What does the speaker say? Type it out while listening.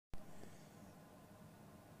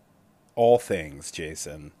All things,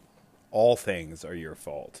 Jason. All things are your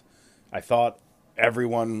fault. I thought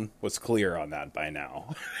everyone was clear on that by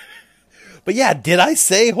now. But yeah, did I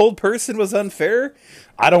say Hold Person was unfair?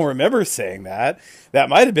 I don't remember saying that. That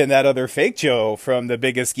might have been that other fake Joe from the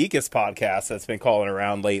Biggest Geekest podcast that's been calling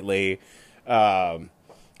around lately.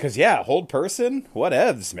 Yeah, Hold Person,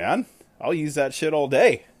 whatevs, man. I'll use that shit all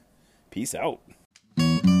day. Peace out.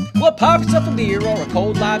 Well, pop yourself a beer or a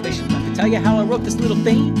cold libation. Let me tell you how I wrote this little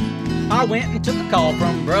theme. I went and took a call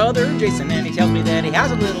from brother Jason, and he tells me that he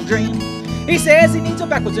has a little dream. He says he needs a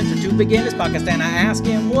backwards intro to begin his podcast, and I ask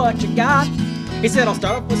him, what you got? He said, I'll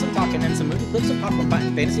start off with some talking and some movie clips of popcorn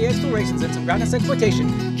fighting, fantasy explorations, and some groundless exploitation.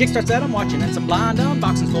 Kickstarts that I'm watching, and some blind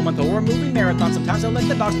unboxings, full-month horror movie marathon. Sometimes I'll let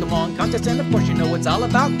the dogs come on contest, and of course you know it's all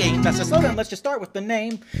about games. That's a slow down, let's just start with the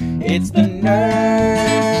name. It's the Nerds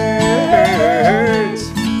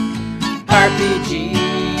RPG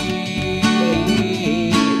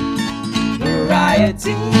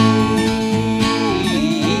Variety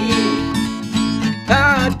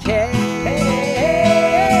Podcast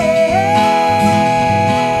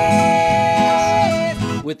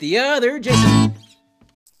with the other Jason.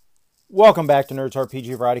 Welcome back to Nerds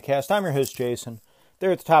RPG Variety Cast. I'm your host, Jason.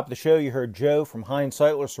 There at the top of the show, you heard Joe from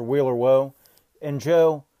Hindsightless or Wheeler Woe. And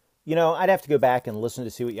Joe, you know, I'd have to go back and listen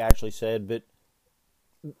to see what you actually said, but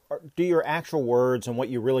do your actual words and what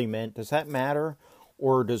you really meant, does that matter?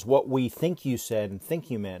 Or does what we think you said and think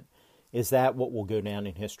you meant, is that what will go down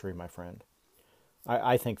in history, my friend?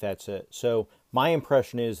 I think that's it. So my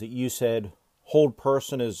impression is that you said Hold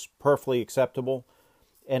Person is perfectly acceptable,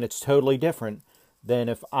 and it's totally different than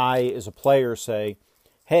if I, as a player, say,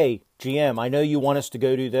 hey, GM, I know you want us to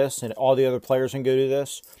go do this, and all the other players can go do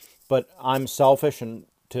this, but I'm selfish, and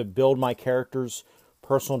to build my character's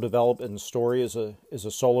personal development and story as a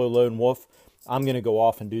solo lone wolf, I'm going to go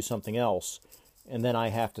off and do something else, and then I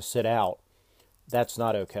have to sit out. That's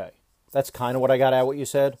not okay. That's kind of what I got out of what you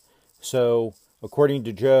said. So, according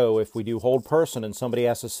to Joe, if we do Hold Person and somebody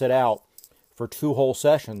has to sit out for 2 whole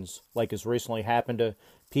sessions, like has recently happened to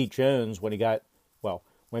Pete Jones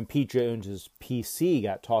when Pete Jones's PC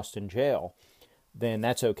got tossed in jail, then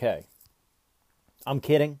that's okay. I'm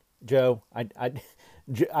kidding, Joe.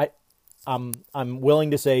 I'm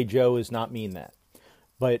willing to say Joe does not mean that.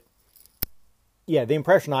 But, yeah, the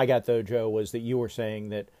impression I got, though, Joe, was that you were saying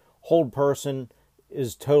that Hold Person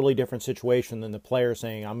is a totally different situation than the player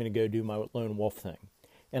saying, I'm going to go do my lone wolf thing.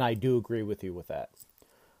 And I do agree with you with that.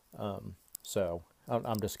 So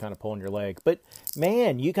I'm just kind of pulling your leg. But,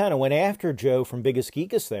 man, you kind of went after Joe from Biggest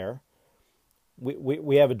Geekest there.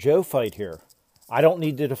 We have a Joe fight here. I don't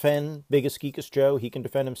need to defend Biggest Geekest Joe. He can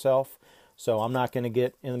defend himself. So I'm not going to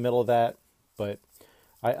get in the middle of that. But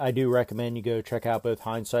I do recommend you go check out both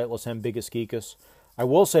Hindsightless and Biggest Geekest. I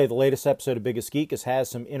will say the latest episode of Biggest Geekest has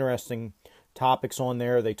some interesting topics on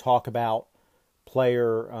there. They talk about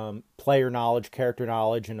player knowledge, character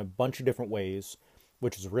knowledge in a bunch of different ways,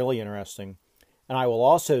 which is really interesting. And I will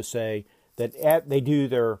also say that they do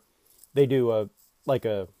the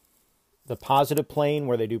positive plane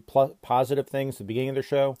where they do positive things at the beginning of their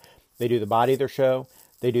show. They do the body of their show.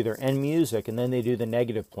 They do their end music, and then they do the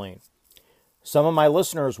negative plane. Some of my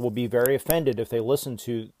listeners will be very offended if they listen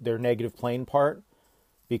to their negative plane part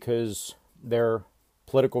because their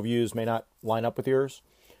political views may not line up with yours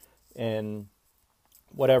and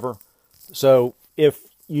whatever. So if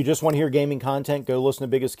you just want to hear gaming content, go listen to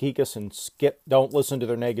Biggest Geekest and don't listen to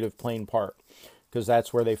their negative plane part because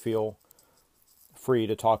that's where they feel free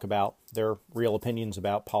to talk about their real opinions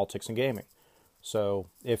about politics and gaming. So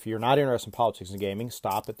if you're not interested in politics and gaming,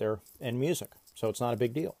 stop at their end music. So it's not a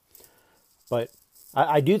big deal. But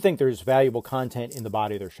I do think there's valuable content in the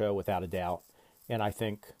body of their show without a doubt. And I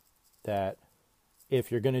think that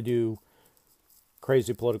if you're going to do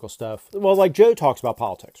crazy political stuff, well, like Joe talks about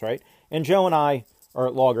politics, right? And Joe and I are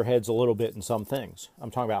at loggerheads a little bit in some things.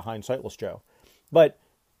 I'm talking about Hindsightless Joe. But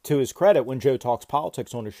to his credit, when Joe talks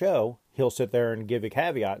politics on the show, he'll sit there and give a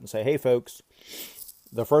caveat and say, hey, folks,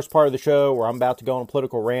 the first part of the show where I'm about to go on a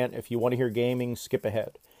political rant, if you want to hear gaming, skip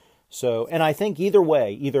ahead. So, and I think either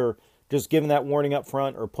way, either just giving that warning up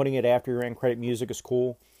front or putting it after your end credit music is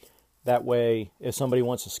cool. That way, if somebody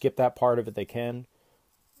wants to skip that part of it, they can.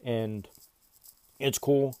 And it's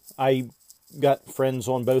cool. I got friends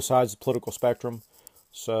on both sides of the political spectrum,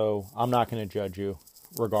 so I'm not going to judge you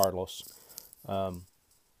regardless.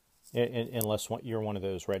 Unless you're one of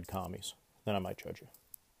those red commies. Then I might judge you.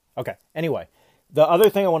 Okay, anyway. The other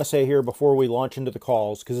thing I want to say here before we launch into the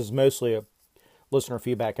calls, because it's mostly a listener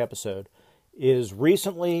feedback episode, is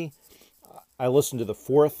recently I listened to the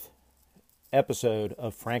 4th episode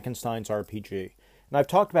of Frankenstein's RPG. And I've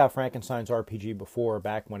talked about Frankenstein's RPG before,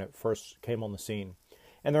 back when it first came on the scene.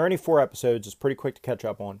 And there are only 4 episodes. It's pretty quick to catch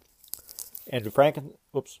up on. And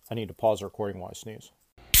oops, I need to pause the recording while I sneeze.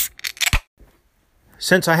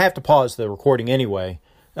 Since I have to pause the recording anyway,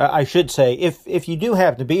 I should say, if you do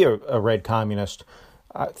happen to be a red communist,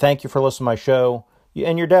 thank you for listening to my show.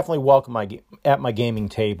 And you're definitely welcome at my gaming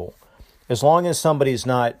table. As long as somebody's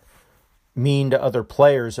not mean to other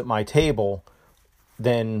players at my table,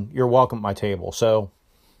 then you're welcome at my table. So,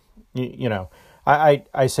 you know,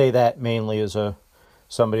 I say that mainly as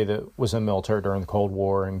somebody that was in the military during the Cold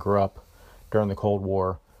War and grew up during the Cold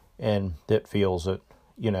War, and that feels that,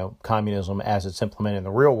 you know, communism as it's implemented in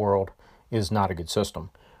the real world is not a good system.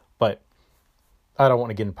 But I don't want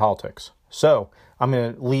to get into politics. So I'm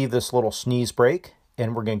going to leave this little sneeze break,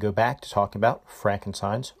 and we're going to go back to talking about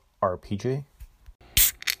Frankenstein's RPG.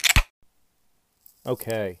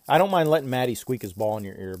 Okay, I don't mind letting Maddie squeak his ball in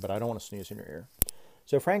your ear, but I don't want to sneeze in your ear.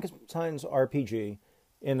 So Frankenstein's RPG,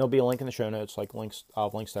 and there'll be a link in the show notes, I'll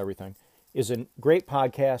have links to everything, is a great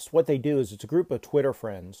podcast. What they do is it's a group of Twitter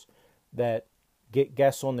friends that get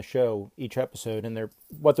guests on the show each episode, and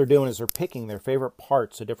what they're doing is they're picking their favorite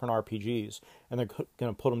parts of different RPGs, and they're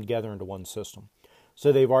going to put them together into one system.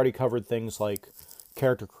 So they've already covered things like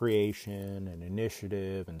character creation and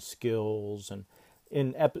initiative and skills, and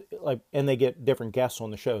they get different guests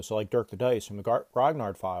on the show. So like Dirk the Dice from the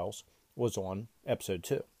Grognard Files was on episode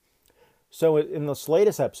 2. So in this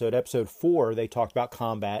latest episode, episode 4, they talked about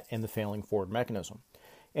combat and the failing forward mechanism.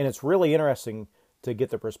 And it's really interesting to get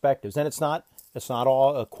the perspectives. And it's not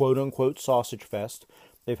all a quote-unquote sausage fest.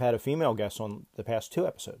 They've had a female guest on the past 2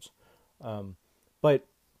 episodes. But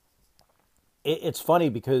it's funny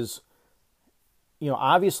because, you know,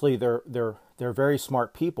 obviously they're very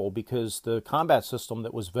smart people, because the combat system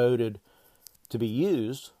that was voted to be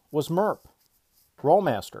used was MERP,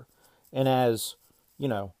 Rollmaster. And as, you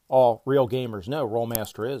know, all real gamers know,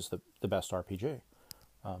 Rollmaster is the best RPG.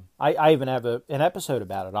 I even have an episode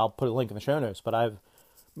about it. I'll put a link in the show notes. But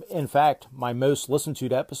in fact, my most listened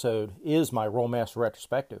to episode is my Rollmaster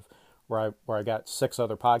retrospective, where I got 6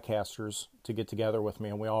 other podcasters to get together with me,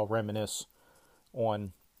 and we all reminisce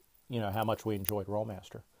on, you know, how much we enjoyed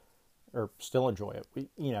Rollmaster, or still enjoy it.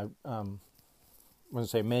 I'm going to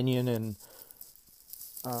say Minion and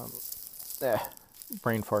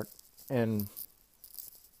brain fart and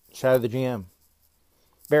Shadow the GM.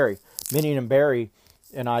 Barry, Minion and Barry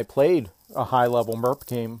and I played a high-level MERP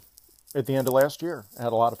game at the end of last year. I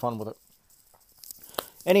had a lot of fun with it.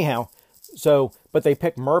 Anyhow, but they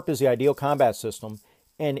picked MERP as the ideal combat system,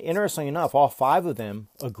 and interestingly enough, all 5 of them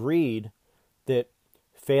agreed that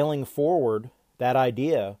failing forward, that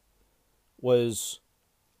idea, was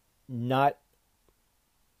not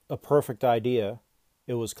a perfect idea.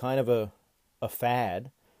 It was kind of a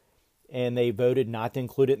fad, and they voted not to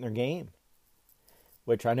include it in their game.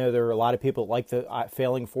 Which I know there are a lot of people that like the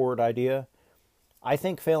failing forward idea. I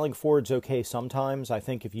think failing forward's okay sometimes. I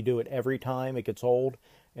think if you do it every time, it gets old.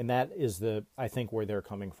 And that is I think where they're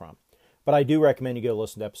coming from. But I do recommend you go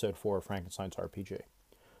listen to episode 4 of Frankenstein's RPG.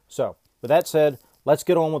 So, with that said, let's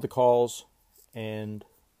get on with the calls. And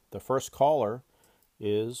the first caller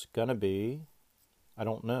is going to be, I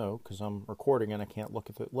don't know, because I'm recording and I can't look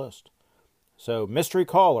at the list. So, mystery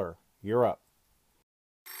caller, you're up.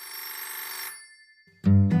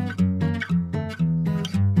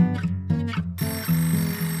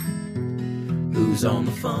 Who's on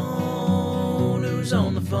the phone? Who's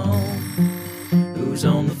on the phone? Who's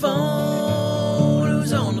on the phone?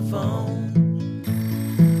 Who's on the phone?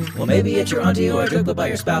 Well, maybe it's your auntie or a joke by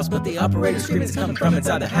your spouse, but the operator screaming is coming from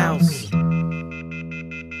inside the house.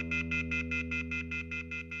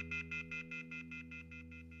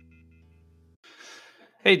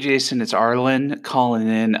 Hey Jason, it's Arlen calling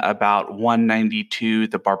in about 192,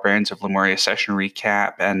 the Barbarians of Lemuria session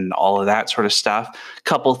recap and all of that sort of stuff.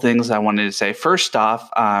 Couple things I wanted to say. First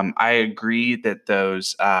off, I agree that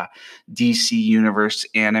those DC Universe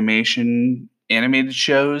animated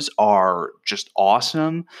shows are just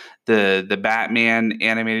awesome. The Batman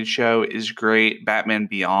animated show is great. Batman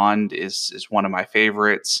Beyond is one of my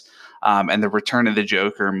favorites. And the Return of the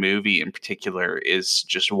Joker movie in particular is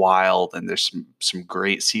just wild, and there's some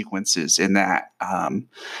great sequences in that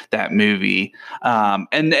movie.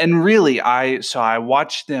 And really, I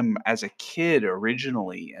watched them as a kid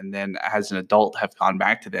originally, and then as an adult have gone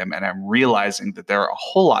back to them, and I'm realizing that they're a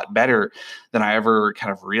whole lot better than I ever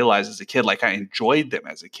kind of realized as a kid. Like, I enjoyed them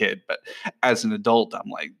as a kid, but as an adult, I'm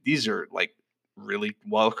like, these are like really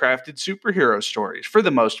well-crafted superhero stories for the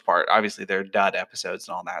most part. Obviously, they're dud episodes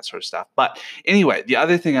and all that sort of stuff. But anyway, the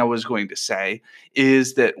other thing I was going to say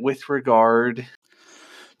is that with regard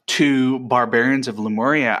to Barbarians of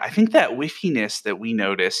Lemuria, I think that whiffiness that we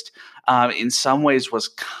noticed in some ways was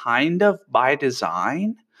kind of by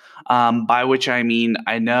design. By which I mean,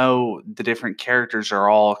 I know the different characters are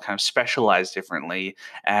all kind of specialized differently,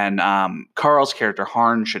 and Carl's character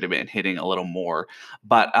Harn should have been hitting a little more.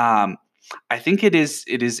 But I think it is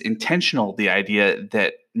intentional, the idea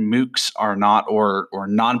that mooks are not, or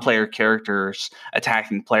non-player characters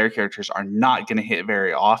attacking player characters are not going to hit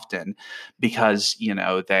very often, because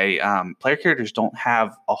they player characters don't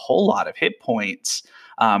have a whole lot of hit points.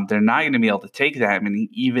 They're not going to be able to take that many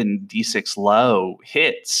even D6 low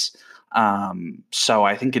hits. So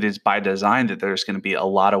I think it is by design that there's going to be a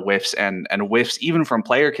lot of whiffs and whiffs even from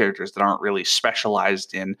player characters that aren't really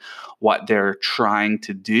specialized in what they're trying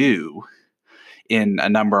to do in a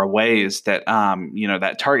number of ways. That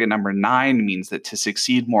that target number 9 means that to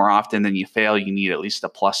succeed more often than you fail, you need at least a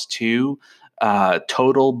 +2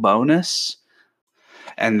 total bonus,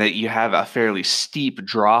 and that you have a fairly steep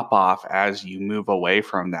drop off as you move away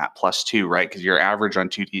from that +2, right? Because your average on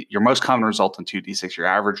 2D, your most common result on 2D6, your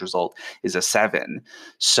average result is a 7.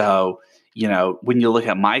 So when you look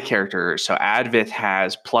at my character, so Advith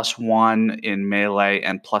has +1 in melee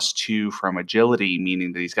and +2 from agility,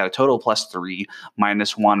 meaning that he's got a total +3,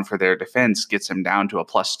 -1 for their defense gets him down to a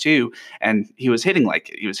 +2. And he was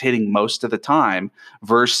hitting most of the time,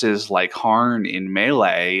 versus like Harn in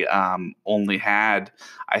melee only had,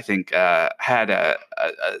 I think, had a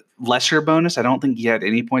lesser bonus. I don't think he had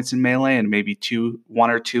any points in melee, and maybe 1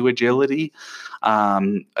 or 2 agility.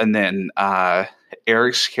 And then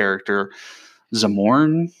Eric's character,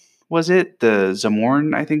 Zamorn, was it? The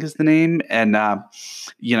Zamorn, I think is the name. And,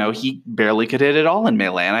 he barely could hit it all in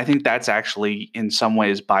melee. And I think that's actually in some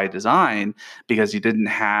ways by design, because he didn't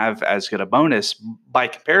have as good a bonus. By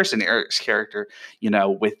comparison, Eric's character,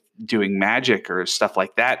 with doing magic or stuff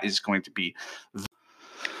like that is going to be...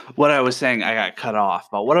 What I was saying, I got cut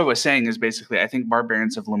off. But what I was saying is basically, I think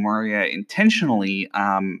Barbarians of Lemuria intentionally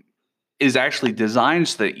is actually designed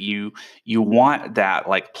so that you want that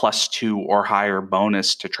like +2 or higher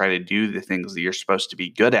bonus to try to do the things that you're supposed to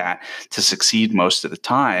be good at to succeed most of the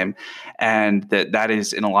time. And that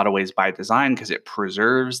is in a lot of ways by design, because it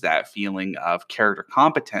preserves that feeling of character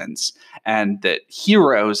competence, and that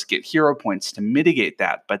heroes get hero points to mitigate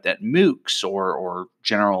that, but that mooks or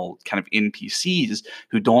general kind of NPCs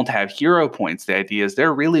who don't have hero points, the idea is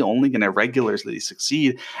they're really only going to regularly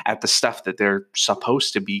succeed at the stuff that they're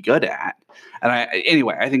supposed to be good at. And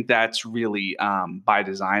I think that's really by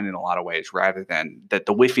design in a lot of ways, rather than that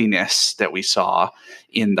the whiffiness that we saw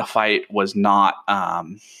in the fight was not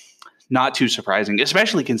too surprising,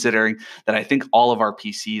 especially considering that I think all of our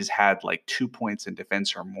PCs had like 2 points in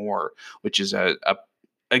defense or more, which is a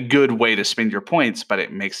good way to spend your points, but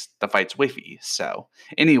it makes the fights whiffy. So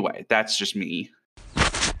anyway, that's just me.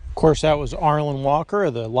 Of course, that was Arlen Walker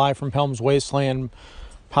of the Live from Pelham's Wasteland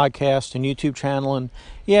podcast and YouTube channel. And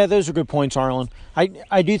yeah, those are good points, Arlen.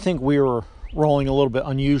 I do think we were rolling a little bit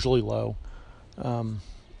unusually low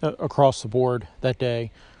across the board that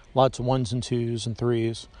day. Lots of 1s and 2s and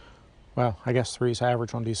 3s. Well, I guess 3's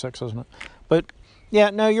average on D6, isn't it? But yeah,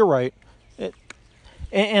 no, you're right.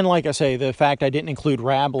 And like I say, the fact I didn't include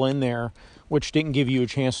Rabble in there, which didn't give you a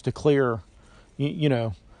chance to clear,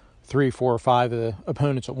 3, 4, or 5 of the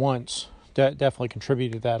opponents at once, definitely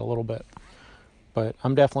contributed to that a little bit. But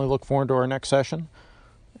I'm definitely looking forward to our next session,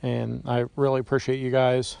 and I really appreciate you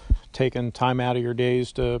guys taking time out of your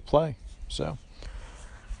days to play. So,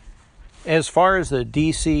 as far as the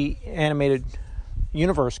DC animated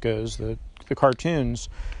universe goes, the cartoons,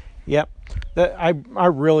 yep, I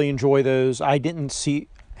really enjoy those. I didn't see...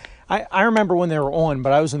 I remember when they were on,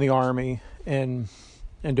 but I was in the Army and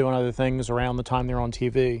doing other things around the time they were on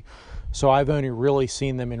TV. So I've only really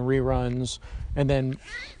seen them in reruns, and then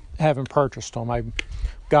haven't purchased them. I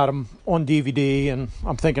got them on DVD, and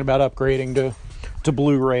I'm thinking about upgrading to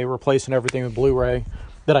Blu-ray, replacing everything with Blu-ray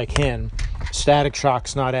that I can. Static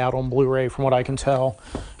Shock's not out on Blu-ray from what I can tell,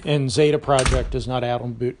 and Zeta Project is not out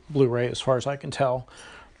on Blu-ray as far as I can tell.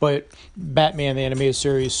 But Batman the Animated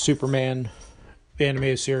Series, Superman the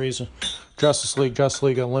Animated Series, Justice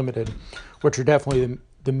League Unlimited, which are definitely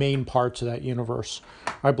the main parts of that universe,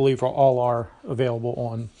 I believe all are available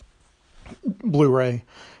on Blu-ray,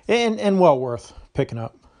 and well worth picking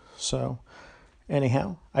up. So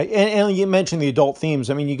anyhow, and you mentioned the adult themes.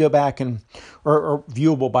 I mean, you go back or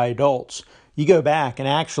viewable by adults. You go back and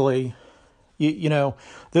actually, the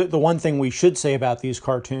one thing we should say about these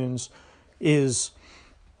cartoons is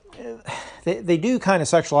they do kind of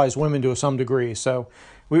sexualize women to some degree. So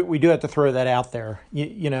we do have to throw that out there.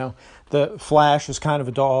 The Flash is kind of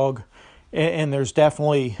a dog, and there's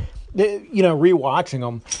definitely rewatching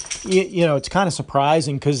them, it's kind of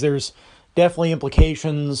surprising because there's definitely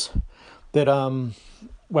implications that,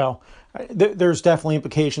 there's definitely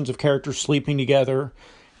implications of characters sleeping together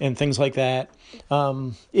and things like that,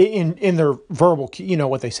 in their verbal,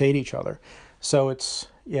 what they say to each other. So it's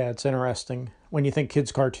interesting when you think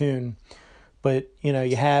kids cartoon, but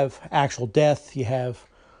you have actual death, you have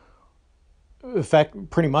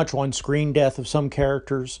pretty much on screen death of some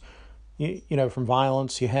characters, from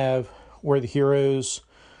violence. You have where the heroes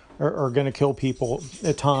are going to kill people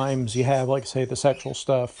at times. You have, like I say, the sexual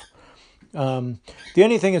stuff. The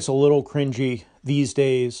only thing that's a little cringy these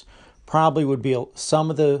days probably would be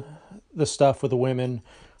some of the stuff with the women.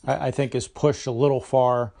 I think is pushed a little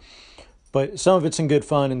far, but some of it's in good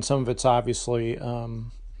fun and some of it's obviously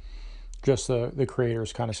just the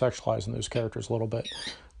creators kind of sexualizing those characters a little bit.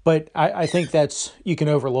 But I think you can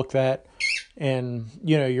overlook that, and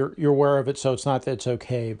you're aware of it, so it's not that it's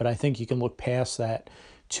okay. But I think you can look past that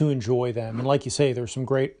to enjoy them. And like you say, there's some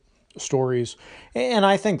great stories, and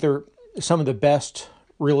I think they're some of the best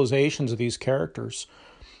realizations of these characters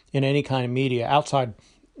in any kind of media outside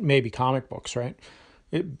maybe comic books. Right?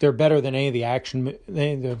 They're better than any of the action,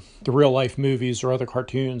 the real life movies or other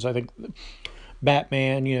cartoons. I think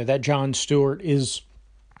Batman, that Jon Stewart is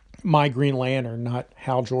my Green Lantern, not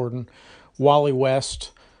Hal Jordan. Wally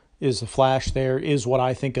West is the Flash. There is what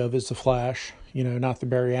I think of as the Flash, not the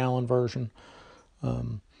Barry Allen version.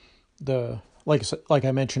 Like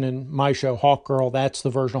I mentioned in my show, Hawkgirl, that's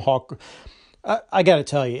the version of Hawk. I got to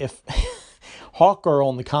tell you, if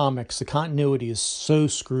Hawkgirl in the comics, the continuity is so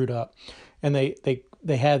screwed up, and they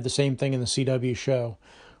have the same thing in the CW show,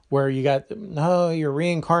 where you got, you're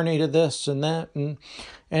reincarnated this and that, and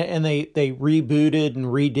they rebooted and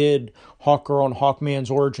redid Hawkgirl and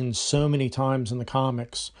Hawkman's origins so many times in the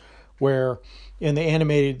comics, where in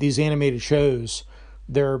these animated shows,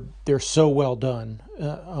 they're so well done.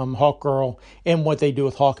 Hawkgirl and what they do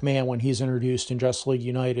with Hawkman when he's introduced in Justice League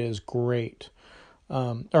United is great,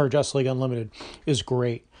 or Justice League Unlimited is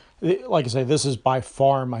great. Like I say, this is by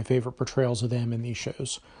far my favorite portrayals of them in these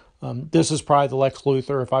shows. This is probably the Lex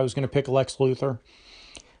Luthor. If I was going to pick a Lex Luthor,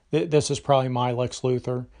 this is probably my Lex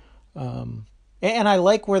Luthor. And I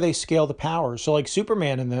like where they scale the powers. So like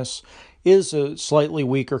Superman in this is a slightly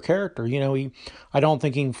weaker character. I don't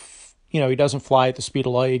think he doesn't fly at the speed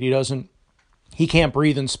of light. He can't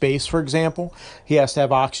breathe in space, for example. He has to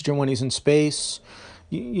have oxygen when he's in space.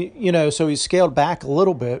 So he's scaled back a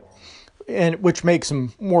little bit, and which makes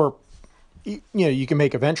him more, you can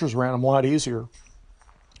make adventures around him a lot easier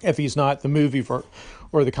if he's not the movie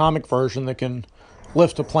or the comic version that can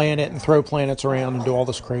lift a planet and throw planets around and do all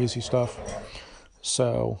this crazy stuff.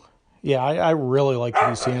 So, yeah, I really like the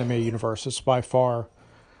DC animated universe. It's by far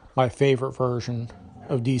my favorite version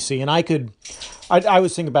of DC. And I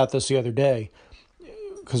was thinking about this the other day,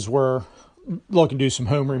 because we're looking to do some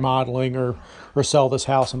home remodeling or sell this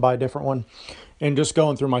house and buy a different one, and just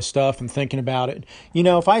going through my stuff and thinking about it.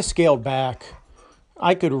 If I scaled back,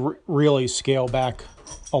 I could really scale back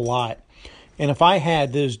a lot. And if I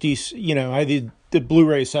had those DC, I did the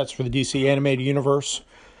Blu-ray sets for the DC animated universe,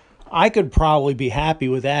 I could probably be happy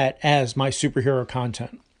with that as my superhero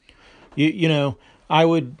content.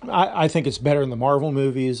 I think it's better than the Marvel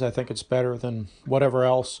movies. I think it's better than whatever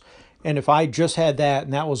else. And if I just had that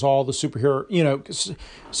and that was all the superhero,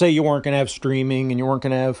 say you weren't going to have streaming and you weren't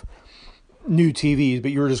going to have new TVs,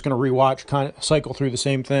 but you were just going to rewatch, kind of cycle through the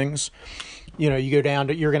same things. You go down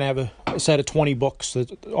to, you're going to have a set of 20 books,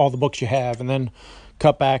 all the books you have, and then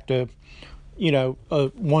cut back to,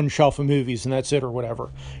 one shelf of movies and that's it, or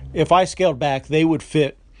whatever. If I scaled back, they would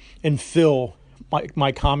fit and fill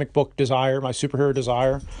my comic book desire, my superhero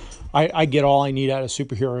desire. I get all I need out of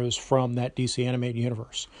superheroes from that DC animated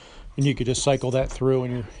universe. And you could just cycle that through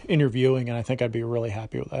in your viewing, and I think I'd be really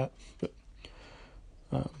happy with that.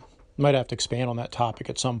 But might have to expand on that topic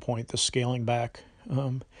at some point, the scaling back.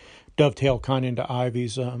 Dovetail kind of into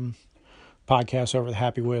Ivy's podcast over the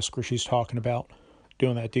Happy Whisk, where she's talking about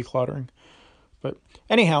doing that decluttering. But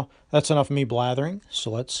anyhow, that's enough of me blathering, so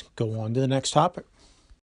let's go on to the next topic.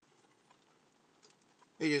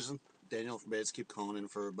 Hey Jason, Daniel from Beds. Keep calling in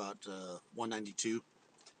for about 192.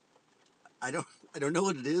 I don't know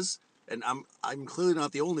what it is, and I'm clearly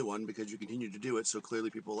not the only one, because you continue to do it, so clearly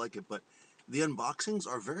people like it. But the unboxings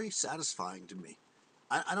are very satisfying to me.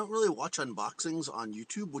 I don't really watch unboxings on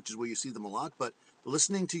YouTube, which is where you see them a lot, but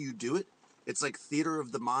listening to you do it, it's like theater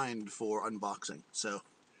of the mind for unboxing. So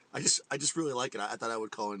I just really like it. I thought I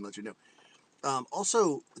would call in and let you know.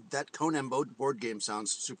 Also, that Conan board game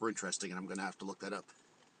sounds super interesting, and I'm going to have to look that up.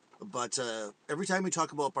 But every time we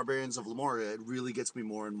talk about Barbarians of Lemuria, it really gets me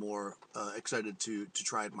more and more excited to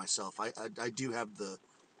try it myself. I do have the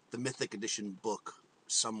Mythic Edition book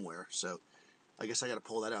somewhere, so I guess I got to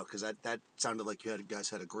pull that out because that sounded like you guys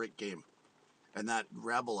had a great game, and that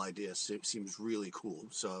Rabble idea seems really cool.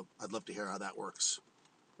 So I'd love to hear how that works,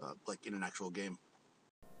 like in an actual game.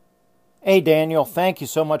 Hey, Daniel, thank you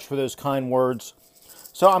so much for those kind words.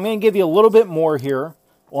 So I'm going to give you a little bit more here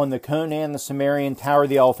on the Conan the Cimmerian Tower of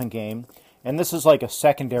the Elephant game, and this is like a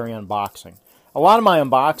secondary unboxing. A lot of my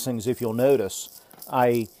unboxings, if you'll notice,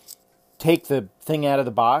 I take the thing out of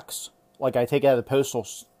the box, like I take it out of the postal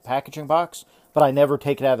packaging box, but I never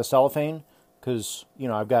take it out of the cellophane, because, you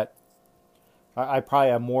know, I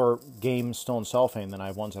probably have more games still in cellophane than I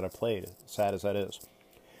have ones that I played, sad as that is.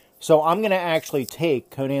 So I'm going to actually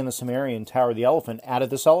take Conan the Cimmerian Tower of the Elephant out of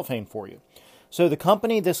the cellophane for you. So the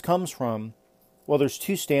company this comes from, well, there's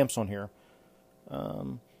two stamps on here.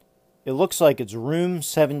 It looks like it's Room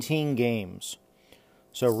 17 Games.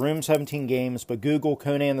 So Room 17 Games, but Google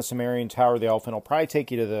Conan the Cimmerian Tower of the Elephant. It'll probably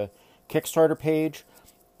take you to the Kickstarter page,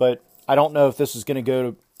 but I don't know if this is going to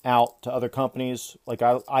go out to other companies. Like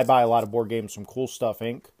I buy a lot of board games from Cool Stuff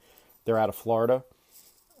Inc. They're out of Florida.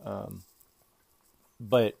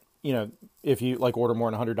 But, you know, if you like order more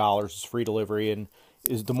than $100, it's free delivery, and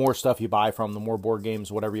is the more stuff you buy from, the more board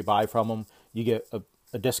games, whatever you buy from them, you get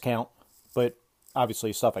a discount. But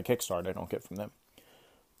obviously stuff I Kickstarter I don't get from them.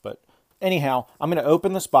 But anyhow, I'm going to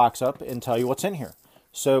open this box up and tell you what's in here.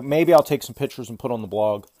 So maybe I'll take some pictures and put on the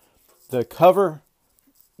blog. The cover,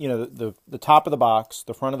 you know, the top of the box,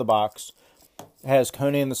 the front of the box, has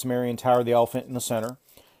Conan the Cimmerian Tower of the Elephant in the center.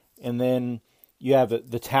 And then you have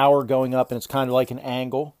the tower going up, and it's kind of like an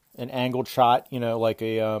angled shot, you know, like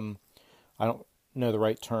a, I don't know the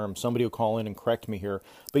right term. Somebody will call in and correct me here.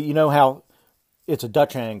 But you know how it's a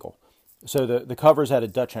Dutch angle. So the cover's at a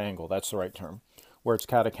Dutch angle, that's the right term, where it's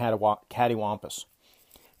kind of cattywampus.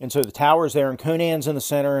 And so the tower's there, and Conan's in the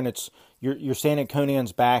center, and you're standing at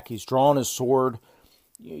Conan's back. He's drawing his sword,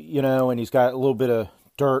 you know, and he's got a little bit of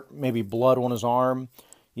dirt, maybe blood on his arm.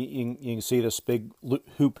 You can see this big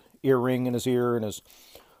hoop earring in his ear, and his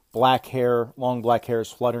black hair, long black hair,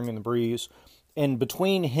 is fluttering in the breeze. And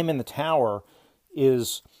between him and the tower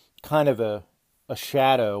is kind of a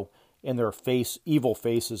shadow, and there are evil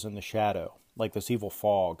faces in the shadow, like this evil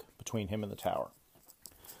fog between him and the tower.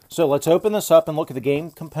 So let's open this up and look at the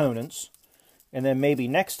game components, and then maybe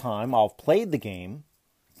next time I'll play the game.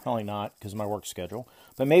 Probably not because of my work schedule,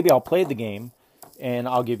 but maybe I'll play the game and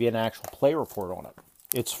I'll give you an actual play report on it.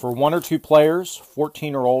 It's for 1 or 2 players,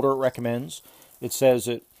 14 or older it recommends. It says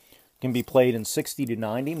it can be played in 60 to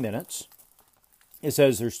 90 minutes. It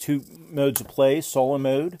says there's 2 modes of play, solo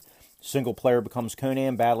mode. Single player becomes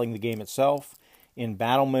Conan battling the game itself. In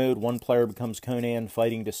battle mode, one player becomes Conan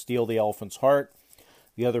fighting to steal the elephant's heart.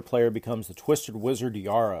 The other player becomes the Twisted Wizard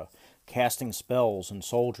Yara, casting spells and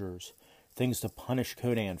soldiers, things to punish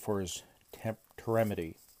Conan for his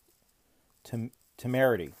temerity.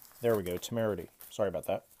 Temerity. There we go, temerity. Sorry about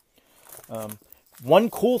that. One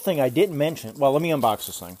cool thing I didn't mention, well, let me unbox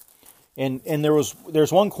this thing. And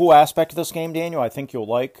there's one cool aspect of this game, Daniel, I think you'll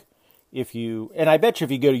like. And I bet you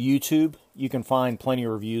if you go to YouTube, you can find plenty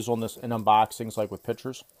of reviews on this and unboxings, like with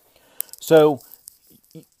pictures. So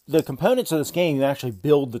the components of this game, you actually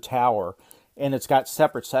build the tower, and it's got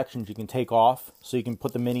separate sections you can take off, so you can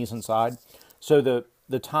put the minis inside. So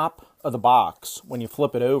the top of the box, when you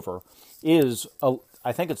flip it over, is,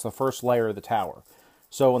 I think it's the first layer of the tower.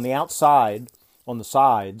 So on the outside, on the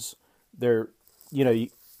sides, there, you know,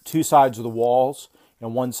 2 sides of the walls,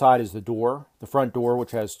 and one side is the door, the front door,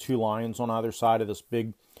 which has 2 lions on either side of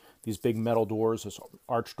these big metal doors, this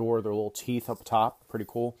arch door, their little teeth up top, pretty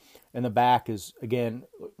cool. And the back is, again,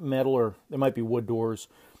 metal, or they might be wood doors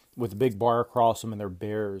with a big bar across them, and they're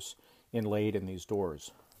bears inlaid in these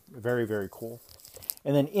doors. Very, very cool.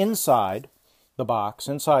 And then inside the box,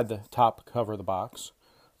 inside the top cover of the box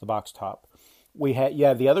top, you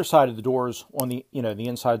have the other side of the doors on the, you know, the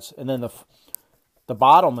insides, and then the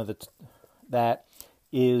bottom of that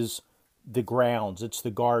is the grounds. It's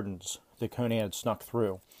the gardens that Conan had snuck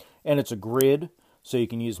through. And it's a grid, so you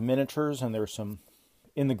can use miniatures, and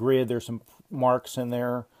in the grid, there's some marks in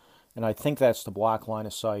there, and I think that's the block line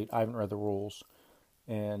of sight. I haven't read the rules.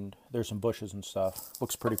 And there's some bushes and stuff.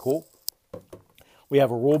 Looks pretty cool. We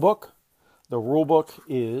have a rule book. The rule book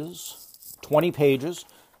is 22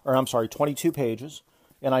 pages.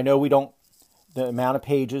 And I know the amount of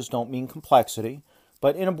pages don't mean complexity,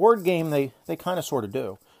 but in a board game, they kind of sort of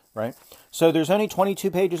do, right? So there's only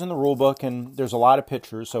 22 pages in the rule book, and there's a lot of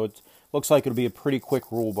pictures, so Looks like it'll be a pretty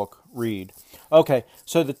quick rule book read. Okay,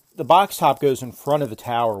 so the box top goes in front of the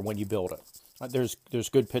tower when you build it. There's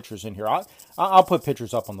good pictures in here. I'll put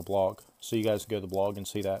pictures up on the blog so you guys can go to the blog and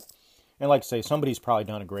see that. And like I say, somebody's probably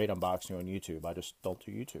done a great unboxing on YouTube. I just don't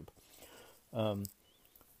do YouTube.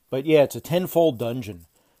 But yeah, it's a 10-fold dungeon.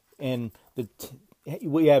 And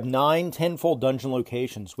we have 9 10-fold dungeon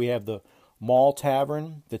locations. We have the Mall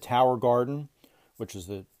Tavern, the Tower Garden, which is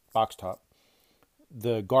the box top,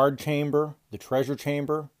 the Guard Chamber, the Treasure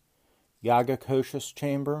Chamber, Yagakosha's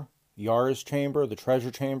Chamber, Yara's Chamber, the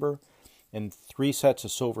Treasure Chamber, and 3 sets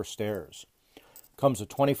of silver stairs. Comes with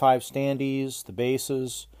 25 standees, the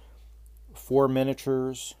bases, 4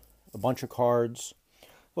 miniatures, a bunch of cards.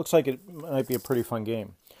 Looks like it might be a pretty fun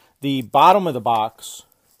game. The bottom of the box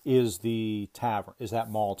is the tavern, is that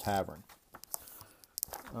Mall Tavern.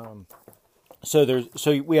 So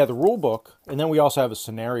we have the rule book, and then we also have a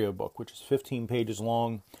scenario book, which is 15 pages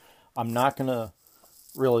long. I'm not going to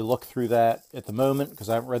really look through that at the moment because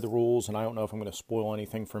I haven't read the rules, and I don't know if I'm going to spoil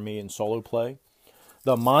anything for me in solo play.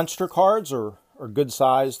 The monster cards are good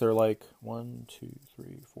size. They're like 1, 2,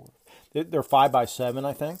 3, 4. They're 5 by 7,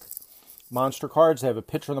 I think. Monster cards. They have a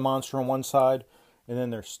picture of the monster on one side, and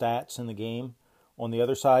then their stats in the game. On the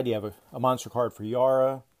other side, you have a monster card for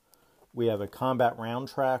Yara. We have a combat round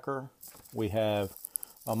tracker. We have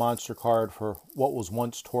a monster card for what was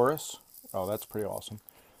once Taurus. Oh, that's pretty awesome.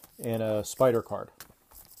 And a spider card.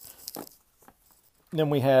 Then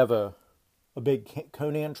we have a big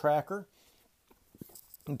Conan tracker.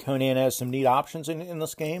 And Conan has some neat options in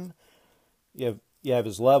this game. You have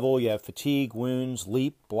his level, you have fatigue, wounds,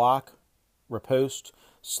 leap, block, riposte,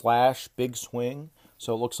 slash, big swing.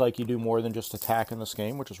 So it looks like you do more than just attack in this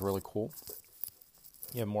game, which is really cool.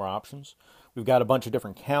 You have more options. We've got a bunch of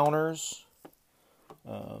different counters.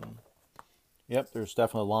 Yep, there's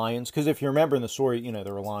definitely lions. Because if you remember in the story,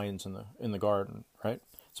 there were lions in the garden, right?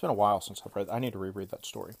 It's been a while since I've read that. I need to reread that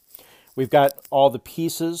story. We've got all the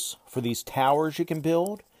pieces for these towers you can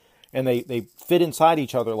build. And they fit inside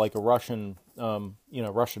each other like a Russian,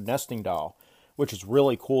 Russian nesting doll, which is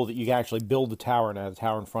really cool that you can actually build the tower and have the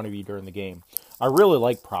tower in front of you during the game. I really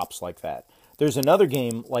like props like that. There's another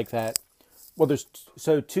game like that. Well, there's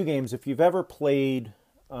 2 games. If you've ever played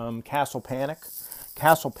Castle Panic,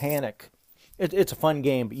 it's a fun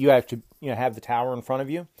game, but you actually have the tower in front of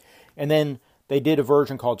you. And then they did a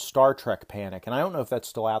version called Star Trek Panic, and I don't know if that's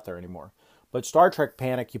still out there anymore. But Star Trek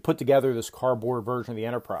Panic, you put together this cardboard version of the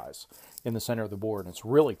Enterprise in the center of the board, and it's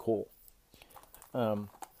really cool.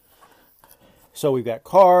 So we've got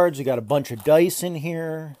cards, we got a bunch of dice in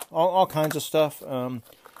here, all kinds of stuff.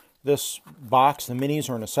 This box, the minis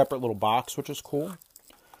are in a separate little box, which is cool.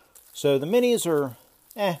 So the minis are,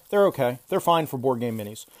 they're okay. They're fine for board game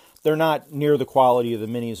minis. They're not near the quality of the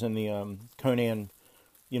minis in the Conan,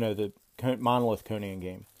 the Monolith Conan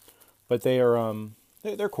game. But they are,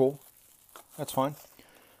 they're cool. That's fine.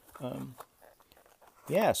 So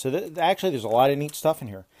actually there's a lot of neat stuff in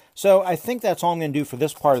here. So I think that's all I'm going to do for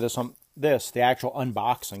this part of the actual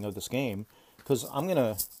unboxing of this game, because I'm going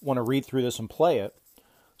to want to read through this and play it.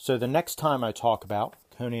 So the next time I talk about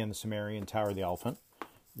Conan the Cimmerian Tower of the Elephant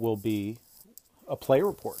will be a play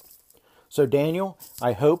report. So Daniel,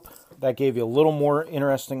 I hope that gave you a little more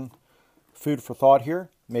interesting food for thought here.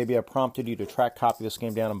 Maybe I prompted you to copy this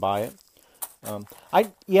game down and buy it.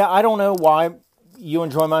 I don't know why you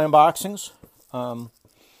enjoy my unboxings.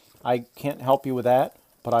 I can't help you with that,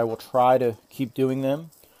 but I will try to keep doing them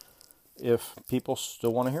if people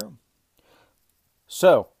still want to hear them.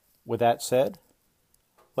 So, with that said,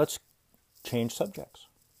 let's change subjects.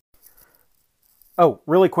 Oh,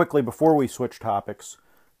 really quickly before we switch topics,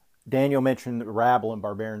 Daniel mentioned Rabble and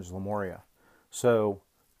Barbarians of Lemuria. So,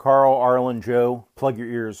 Carl, Arlen, Joe, plug your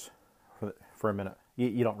ears for a minute.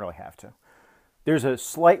 You don't really have to.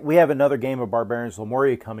 We have another game of Barbarians of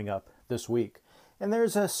Lemuria coming up this week. And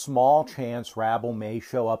there's a small chance Rabble may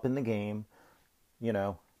show up in the game.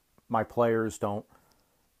 My players don't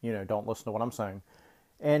listen to what I'm saying.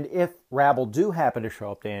 And if Rabble do happen to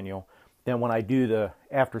show up, Daniel, then when I do the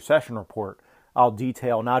after session report, I'll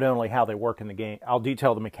detail not only how they work in the game, I'll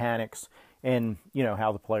detail the mechanics and,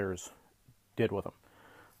 how the players did with them.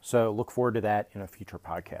 So look forward to that in a future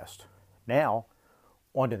podcast. Now,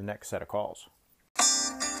 on to the next set of calls.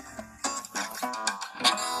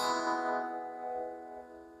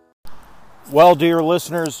 Well, dear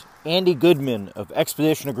listeners, Andy Goodman of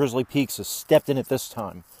Expedition of Grizzly Peaks has stepped in at this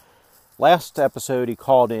time. Last episode, he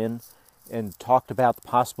called in and talked about the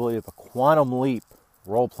possibility of a Quantum Leap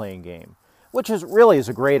role-playing game, which is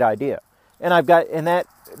a great idea. And that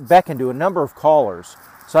beckoned to a number of callers.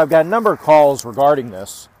 So I've got a number of calls regarding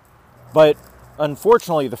this, but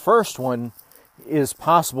Unfortunately, the first one is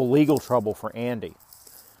possible legal trouble for Andy.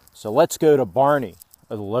 So let's go to Barney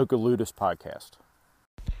of the Local Ludus podcast.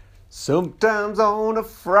 Sometimes on a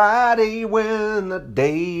Friday when the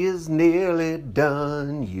day is nearly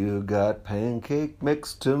done, you got pancake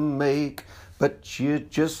mix to make, but you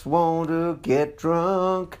just want to get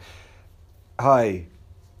drunk. Hi,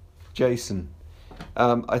 Jason.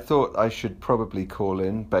 I thought I should probably call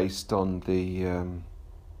in based on the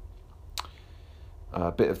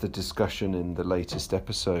bit of the discussion in the latest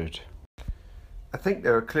episode. I think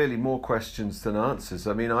there are clearly more questions than answers.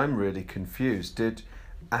 I mean, I'm really confused. Did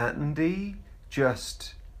Andy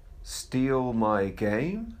just steal my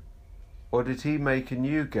game? Or did he make a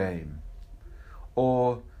new game?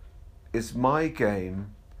 Or is my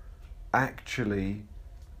game actually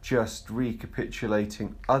just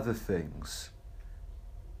recapitulating other things?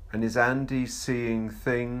 And is Andy seeing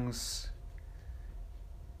things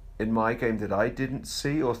in my game that I didn't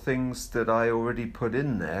see, or things that I already put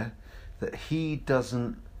in there that he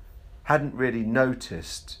hadn't really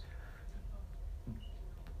noticed,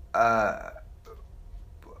 but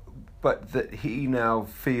that he now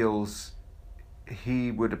feels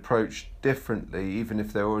he would approach differently even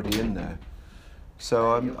if they're already in there?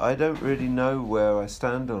 So I don't really know where I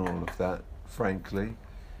stand on all of that, frankly.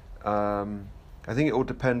 I think it all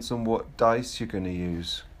depends on what dice you're going to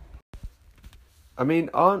use. I mean,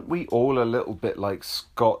 aren't we all a little bit like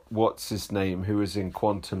Scott, what's his name, who was in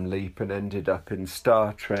Quantum Leap and ended up in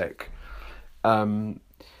Star Trek? When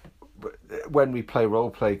we play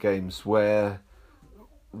role-play games where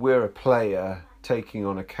we're a player taking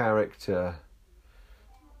on a character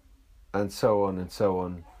and so on and so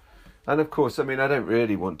on. And of course, I mean, I don't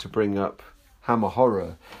really want to bring up Hammer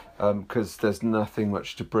Horror because there's nothing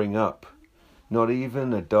much to bring up. Not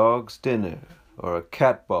even a dog's dinner or a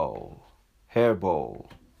cat bowl, hair bowl.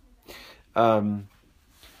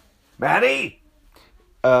 Maddie!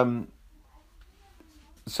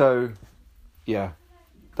 So, yeah,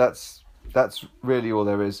 that's really all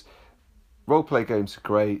there is. Roleplay games are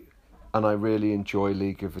great, and I really enjoy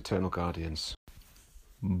League of Eternal Guardians.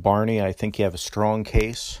 Barney, I think you have a strong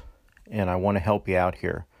case, and I want to help you out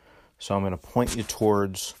here. So I'm going to point you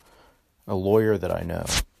towards a lawyer that I know.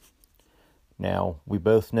 Now, we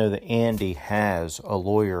both know that Andy has a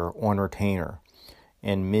lawyer on retainer,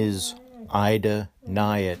 and Ms. Ida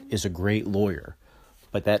Nyatt is a great lawyer.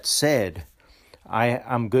 But that said,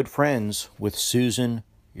 I'm good friends with Susan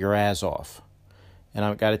Urazoff. And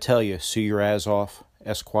I've got to tell you, Sue Urazoff,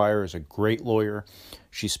 Esquire, is a great lawyer.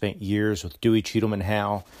 She spent years with Dewey Cheatham and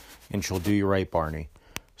Howe, and she'll do you right, Barney.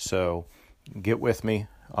 So get with me.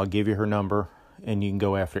 I'll give you her number, and you can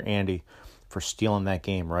go after Andy for stealing that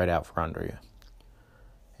game right out from under you.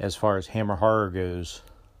 As far as Hammer Horror goes,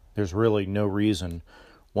 there's really no reason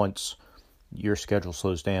once your schedule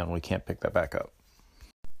slows down, we can't pick that back up.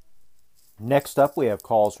 Next up, we have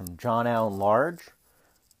calls from John Allen Large,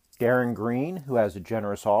 Darren Green, who has a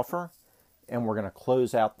generous offer, and we're going to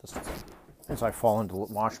close out this, as I fall into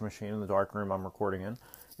the washing machine in the dark room I'm recording in,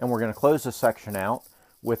 and we're going to close this section out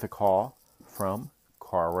with a call from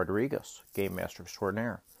Carl Rodriguez, Game Master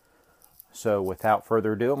Extraordinaire. So without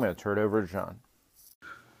further ado, I'm going to turn it over to John.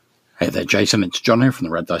 Hey there, Jason. It's John here from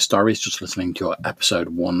the Red Dice Diaries, just listening to your episode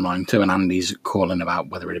 192, and Andy's calling about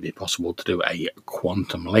whether it'd be possible to do a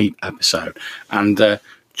Quantum Leap episode. And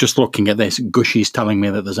just looking at this, Gushy's telling me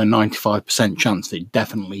that there's a 95% chance that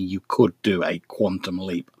definitely you could do a Quantum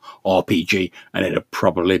Leap RPG, and it'd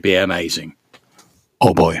probably be amazing.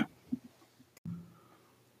 Oh boy.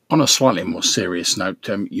 On a slightly more serious note,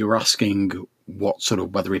 you're asking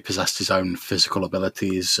whether he possessed his own physical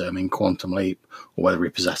abilities in Quantum Leap, or whether he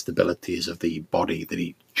possessed abilities of the body that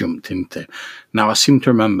he jumped into. Now, I seem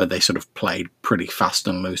to remember they sort of played pretty fast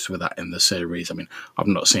and loose with that in the series. I mean, I've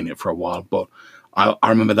not seen it for a while, but I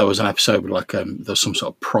remember there was an episode with there was some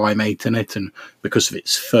sort of primate in it, and because of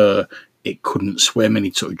its fur, it couldn't swim, and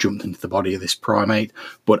he sort of jumped into the body of this primate.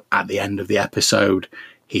 But at the end of the episode,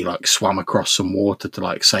 he swam across some water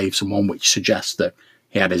to save someone, which suggests that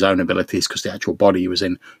he had his own abilities because the actual body he was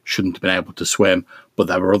in shouldn't have been able to swim. But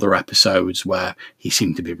there were other episodes where he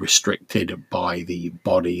seemed to be restricted by the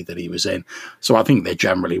body that he was in. So I think they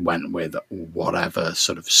generally went with whatever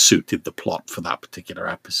sort of suited the plot for that particular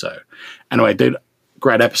episode. Anyway, dude,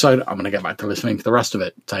 great episode. I'm going to get back to listening to the rest of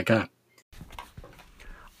it. Take care.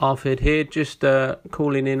 Arthur here, just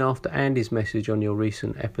calling in after Andy's message on your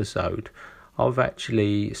recent episode. I've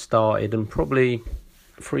actually started and probably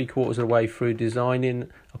 3/4 of the way through designing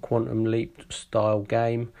a Quantum Leap style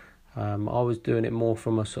game. I was doing it more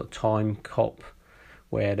from a sort of time cop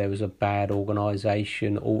where there was a bad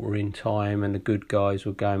organisation altering time and the good guys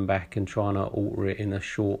were going back and trying to alter it in a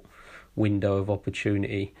short window of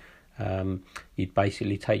opportunity. You'd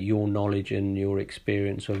basically take your knowledge and your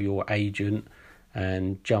experience of your agent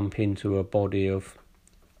and jump into a body of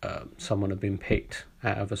someone had been picked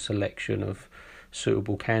out of a selection of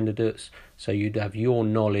suitable candidates. So you'd have your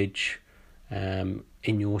knowledge in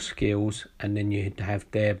your skills, and then you'd have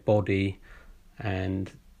their body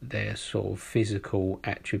and their sort of physical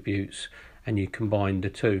attributes, and you combine the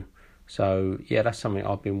two. So yeah, that's something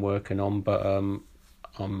I've been working on, but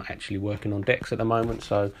I'm actually working on decks at the moment,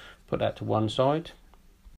 so put that to one side.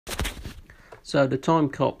 So the Time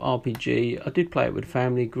Cop RPG, I did play it with a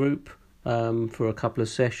family group for a couple of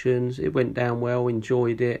sessions. It went down well,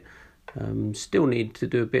 enjoyed it. Still need to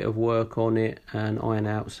do a bit of work on it and iron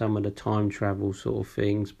out some of the time travel sort of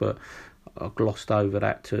things, but I glossed over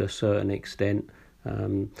that to a certain extent.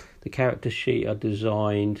 The character sheet I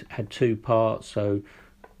designed had two parts, so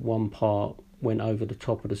one part went over the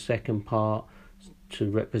top of the second part to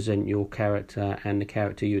represent your character and the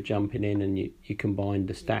character you're jumping in, and you combined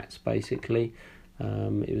the stats basically.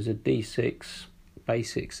 It was a D6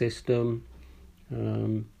 basic system.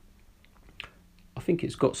 I think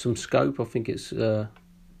it's got some scope. I think it's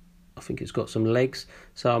got some legs.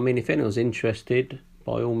 So I mean, if anyone's interested,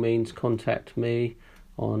 by all means contact me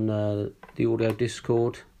on the audio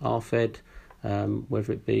Discord, RFED,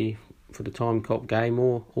 whether it be for the Time Cop game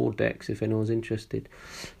or decks, if anyone's interested.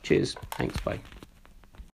 Cheers. Thanks, bye.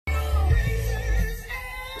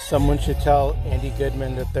 Someone should tell Andy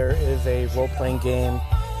Goodman that there is a role-playing game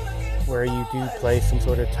where you do play some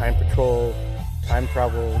sort of time patrol, time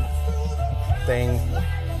travel thing.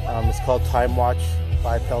 It's called Time Watch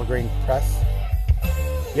by Pelgrane Press.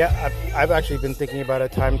 Yeah, I've actually been thinking about a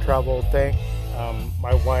time travel thing.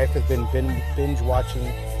 My wife has been binge watching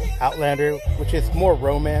Outlander, which is more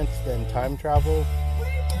romance than time travel,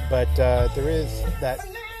 but there is that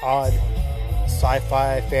odd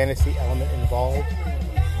sci-fi fantasy element involved,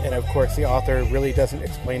 and of course the author really doesn't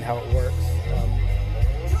explain how it works.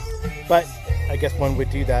 But I guess one would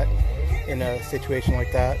do that in a situation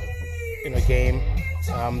like that, in a game.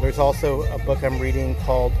 There's also a book I'm reading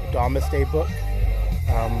called Domesday Book,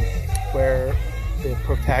 where the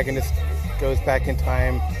protagonist goes back in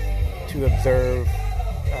time to observe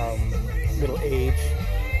the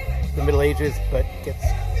Middle Ages, but gets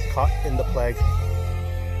caught in the plague.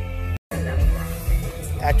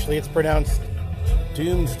 Actually, it's pronounced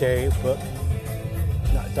Doomsday Book,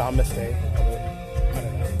 not Domesday. I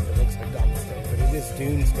don't know, it looks like Domesday, but it is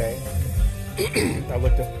Doomsday. I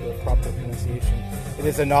looked up the proper pronunciation. It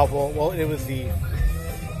is a novel. Well, it was the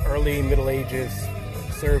early Middle Ages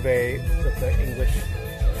survey that the English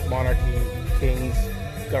monarchy, kings,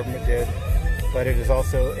 government did, but it is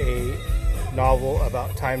also a novel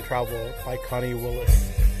about time travel by Connie Willis.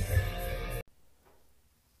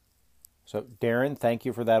 So, Darren, thank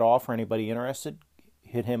you for that offer. Anybody interested,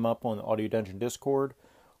 hit him up on the Audio Dungeon Discord,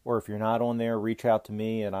 or if you're not on there, reach out to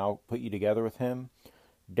me and I'll put you together with him.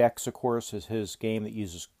 Dex, of course, is his game that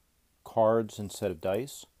uses cards instead of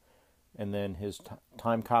dice. And then his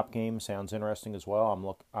Time Cop game sounds interesting as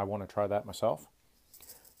well. I want to try that myself.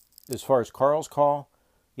 As far as Carl's call,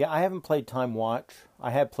 yeah, I haven't played Time Watch.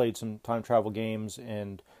 I have played some time travel games,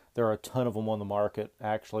 and there are a ton of them on the market.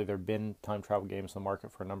 Actually, there have been time travel games on the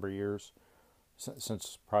market for a number of years,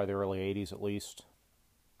 since probably the early 80s at least,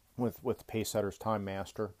 with Pacesetter's Time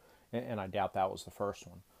Master, and I doubt that was the first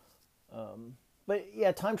one. But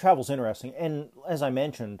yeah, time travel's interesting, and as I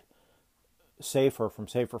mentioned, Safer from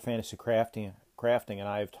Safer Fantasy Crafting and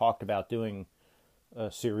I have talked about doing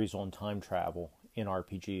a series on time travel in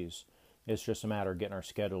RPGs. It's just a matter of getting our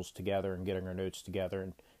schedules together and getting our notes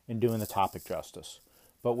together and doing the topic justice.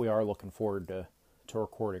 But we are looking forward to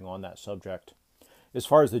recording on that subject. As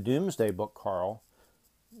far as the Doomsday Book, Carl,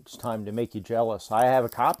 it's time to make you jealous. I have a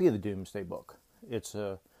copy of the Doomsday Book. It's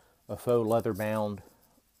a faux leather bound,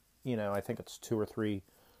 I think it's 2 or 3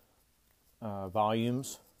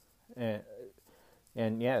 volumes.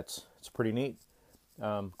 And yeah, it's pretty neat.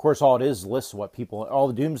 Of course, all it is lists what all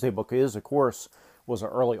the Doomsday Book is, of course, was an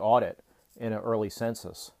early audit in an early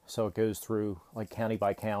census. So it goes through like county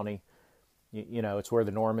by county. It's where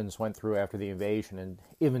the Normans went through after the invasion and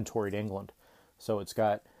inventoried England. So it's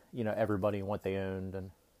got, everybody and what they owned.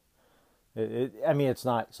 And it's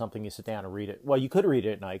not something you sit down and read it. Well, you could read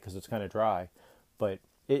it at night because it's kind of dry, but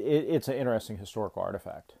it's an interesting historical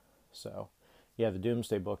artifact. So yeah, the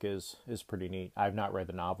Doomsday Book is pretty neat. I've not read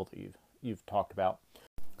the novel that you've talked about.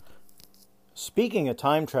 Speaking of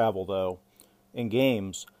time travel, though, in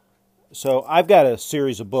games, so I've got a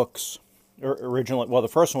series of books originally, well, the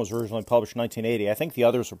first one was originally published in 1980. I think the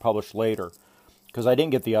others were published later, because I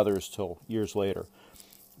didn't get the others till years later.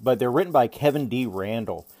 But they're written by Kevin D.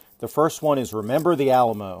 Randall. The first one is Remember the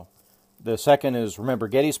Alamo. The second is Remember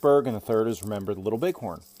Gettysburg, and the third is Remember the Little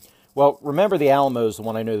Bighorn. Well, Remember the Alamo is the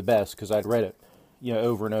one I know the best, because I'd read it,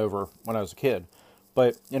 over and over when I was a kid.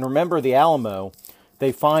 But in Remember the Alamo,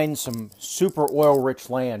 they find some super oil-rich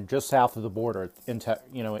land just south of the border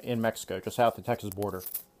in Mexico, just south of the Texas border.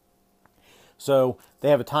 So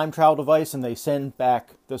they have a time travel device, and they send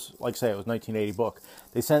back this, like I say, it was a 1980 book.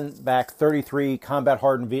 They send back 33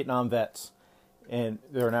 combat-hardened Vietnam vets, and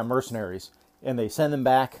they're now mercenaries, and they send them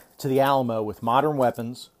back to the Alamo with modern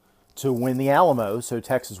weapons to win the Alamo, so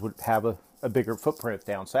Texas would have a bigger footprint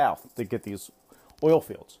down south to get these oil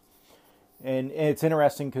fields. And it's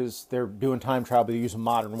interesting because they're doing time travel, they're using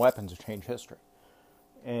modern weapons to change history.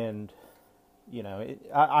 And,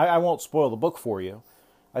 I won't spoil the book for you.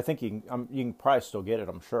 I think you can probably still get it,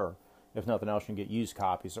 I'm sure. If nothing else, you can get used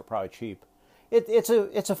copies. They're probably cheap. It's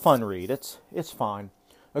a fun read. It's fine.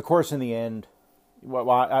 Of course, in the end,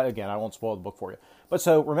 again, I won't spoil the book for you. But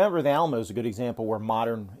so, Remember the Alamo is a good example where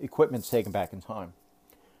modern equipment's taken back in time.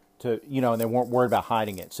 And they weren't worried about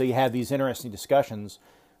hiding it. So you have these interesting discussions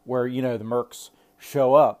where, the mercs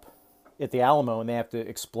show up at the Alamo and they have to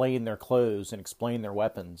explain their clothes and explain their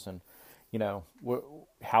weapons and,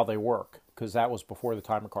 how they work. Because that was before the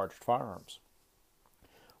time of cartridge firearms.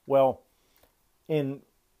 Well, in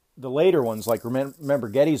the later ones, like Remember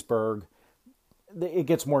Gettysburg, it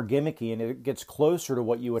gets more gimmicky and it gets closer to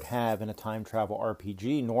what you would have in a time travel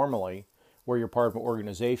RPG normally, where you're part of an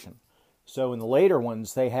organization. So in the later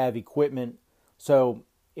ones, they have equipment. So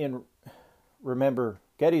in Remember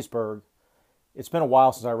Gettysburg, it's been a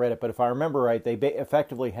while since I read it, but if I remember right, they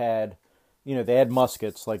effectively had, they had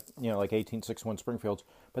muskets like 1861 Springfields,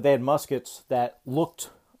 but they had muskets that looked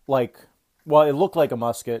like, it looked like a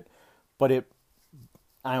musket, but it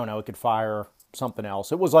could fire something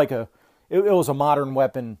else. It was like it was a modern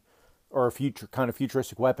weapon or a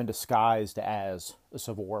futuristic weapon disguised as a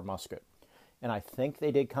Civil War musket. And I think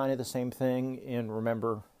they did kind of the same thing in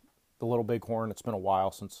Remember the Little Bighorn. It's been a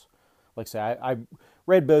while since, like I say, I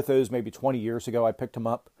read both those maybe 20 years ago. I picked them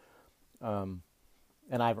up, and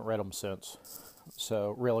I haven't read them since.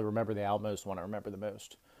 So really, Remember the Alamo is the one I remember the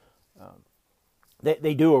most.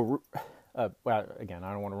 They do well, again,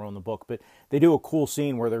 I don't want to ruin the book, but they do a cool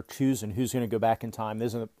scene where they're choosing who's going to go back in time.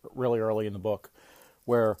 This isn't really early in the book,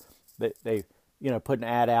 where they put an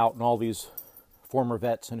ad out and all these former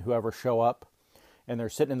vets and whoever show up, and they're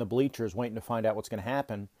sitting in the bleachers waiting to find out what's going to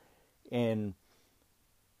happen, and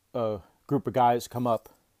a group of guys come up,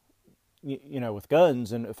 with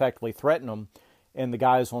guns and effectively threaten them, and the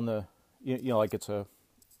guys on the, like it's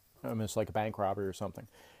almost like a bank robbery or something.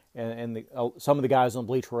 And some of the guys on the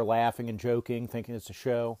bleacher were laughing and joking, thinking it's a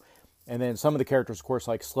show. And then some of the characters, of course,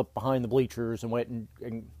 slipped behind the bleachers and went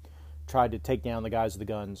and tried to take down the guys with the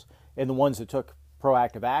guns. And the ones that took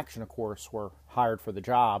proactive action, of course, were hired for the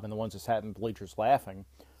job. And the ones that sat in the bleachers laughing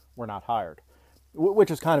were not hired.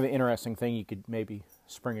 Which is kind of an interesting thing you could maybe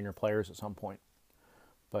spring in your players at some point.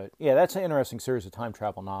 But, yeah, that's an interesting series of time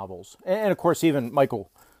travel novels. And of course, even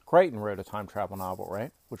Michael Crichton wrote a time travel novel,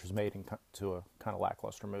 right? Which was made into a kind of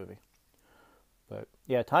lackluster movie. But,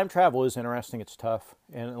 yeah, time travel is interesting. It's tough.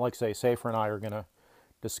 And like I say, Safer and I are going to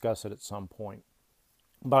discuss it at some point.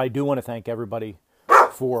 But I do want to thank everybody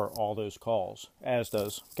for all those calls, as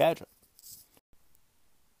does Gadget.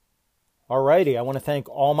 Alrighty, I want to thank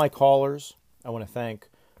all my callers. I want to thank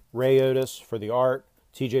Ray Otis for the art,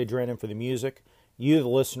 TJ Drennan for the music, you, the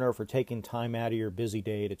listener, for taking time out of your busy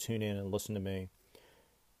day to tune in and listen to me.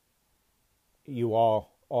 You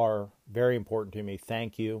all are very important to me.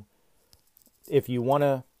 Thank you. If you want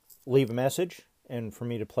to leave a message and for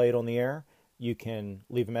me to play it on the air, you can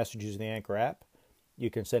leave a message using the Anchor app.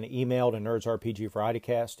 You can send an email to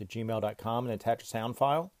nerdsrpgvarietygcast@gmail.com and attach a sound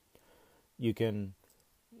file. You can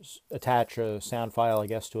attach a sound file, I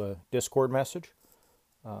guess, to a Discord message.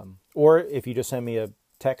 Or if you just send me a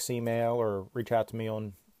text, email, or reach out to me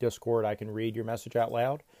on Discord, I can read your message out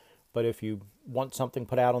loud. But if you want something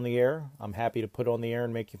put out on the air, I'm happy to put it on the air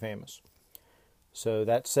and make you famous. So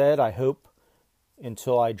that said, I hope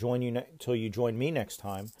until you join me next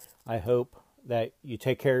time, I hope that you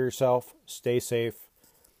take care of yourself, stay safe,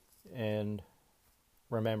 and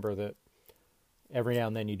remember that every now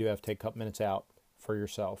and then you do have to take a couple minutes out for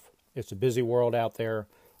yourself. It's a busy world out there,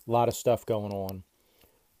 a lot of stuff going on,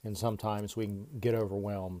 and sometimes we can get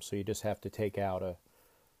overwhelmed. So you just have to take out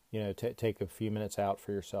take a few minutes out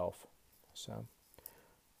for yourself. So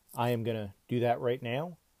I am going to do that right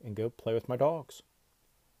now and go play with my dogs.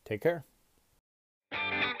 Take care.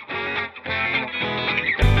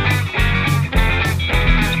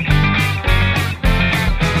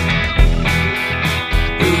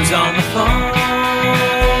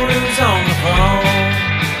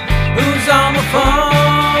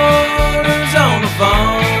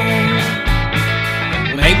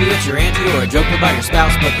 or a joke about your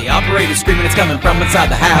spouse, but the operator's screaming it's coming from inside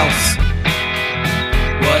the house.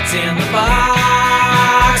 What's in the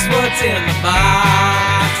box? What's in the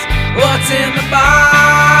box? What's in the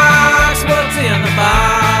box? What's in the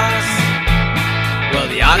box? Well,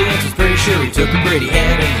 the audience was pretty sure he took a pretty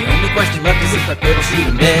head, and the only question left is if that pedal shoot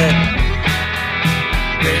him dead.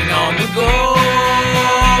 Bring on the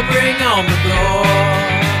gold, bring on the gold.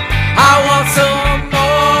 I want some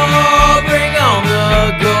more, bring on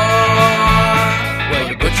the gold. Well,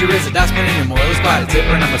 the butcher is a dustman and your moil is quite a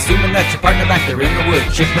tipper, and I'm assuming that your partner back there in the wood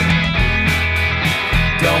chipper.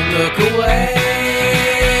 Don't look away,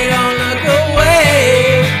 don't look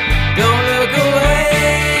away, don't look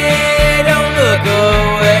away, don't look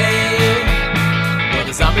away. Well,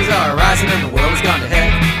 the zombies are rising and the world has gone to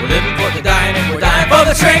heck. We're living for the dying and we're dying for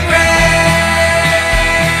the train wreck.